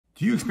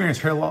Do you experience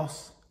hair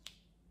loss,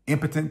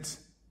 impotence,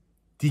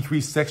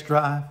 decreased sex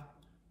drive,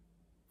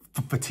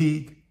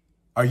 fatigue?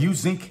 Are you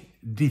zinc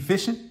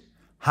deficient?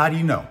 How do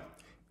you know?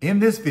 In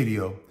this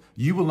video,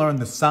 you will learn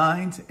the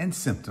signs and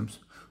symptoms,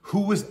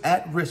 who is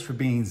at risk for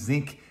being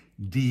zinc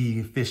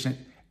deficient,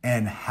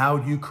 and how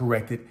do you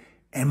correct it?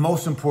 And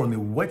most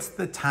importantly, what's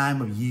the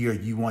time of year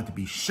you want to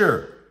be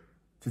sure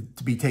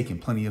to be taking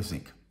plenty of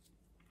zinc?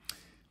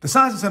 The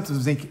signs and symptoms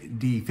of zinc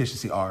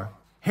deficiency are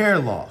hair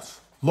loss,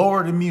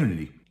 lowered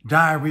immunity,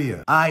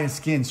 diarrhea, eye and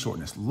skin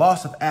soreness,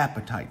 loss of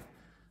appetite,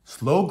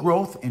 slow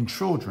growth in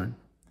children,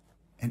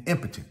 and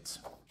impotence.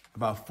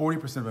 About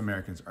 40% of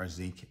Americans are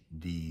zinc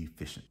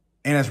deficient.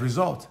 And as a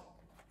result,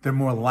 they're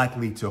more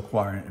likely to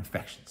acquire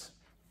infections.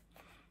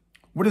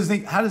 How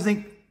does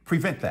zinc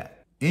prevent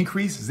that?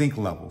 Increased zinc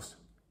levels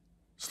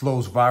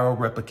slows viral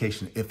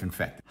replication if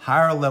infected.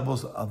 Higher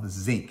levels of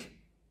zinc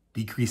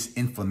decrease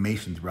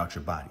inflammation throughout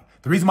your body.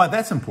 The reason why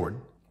that's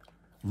important,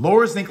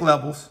 lower zinc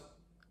levels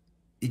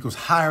equals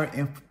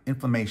higher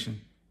inflammation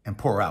and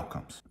poorer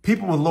outcomes.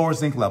 People with lower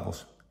zinc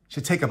levels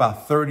should take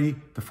about 30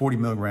 to 40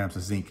 milligrams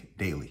of zinc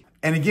daily.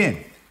 And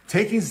again,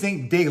 taking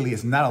zinc daily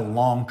is not a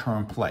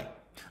long-term play.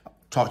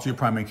 Talk to your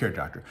primary care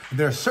doctor.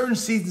 There are certain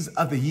seasons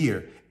of the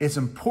year it's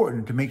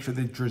important to make sure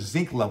that your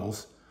zinc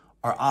levels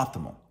are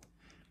optimal.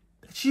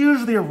 It's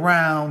usually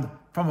around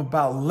from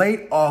about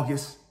late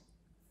August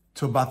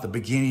to about the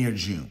beginning of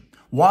June.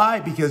 Why?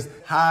 Because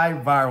high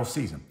viral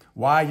season.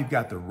 Why? You've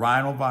got the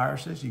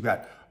rhinoviruses, you've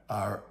got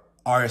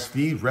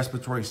RSV,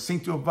 respiratory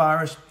syncytial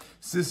virus,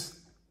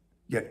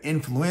 you got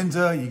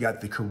influenza, you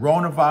got the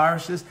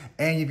coronaviruses,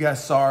 and you've got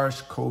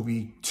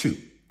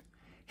SARS-CoV-2.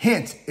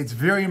 Hence, it's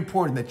very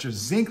important that your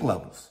zinc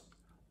levels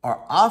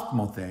are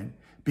optimal then,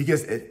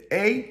 because it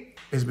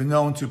has been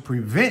known to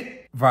prevent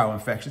viral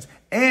infections,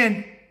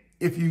 and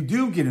if you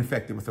do get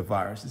infected with the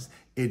viruses,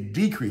 it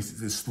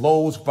decreases, it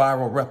slows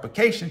viral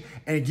replication,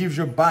 and it gives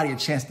your body a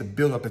chance to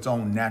build up its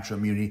own natural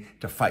immunity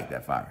to fight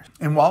that virus.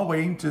 And while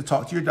waiting to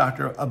talk to your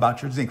doctor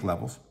about your zinc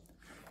levels,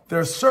 there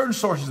are certain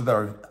sources that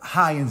are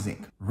high in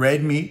zinc: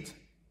 red meat,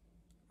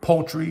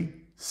 poultry,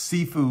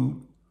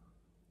 seafood,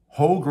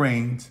 whole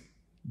grains,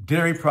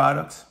 dairy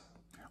products,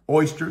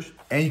 oysters,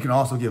 and you can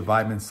also get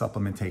vitamin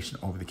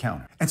supplementation over the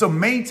counter. And so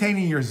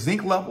maintaining your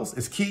zinc levels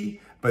is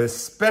key, but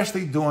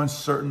especially during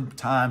certain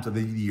times of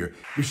the year.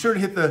 Be sure to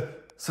hit the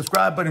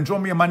subscribe button and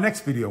join me in my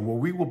next video where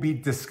we will be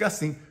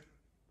discussing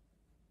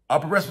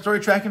upper respiratory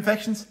tract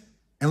infections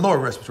and lower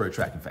respiratory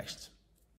tract infections.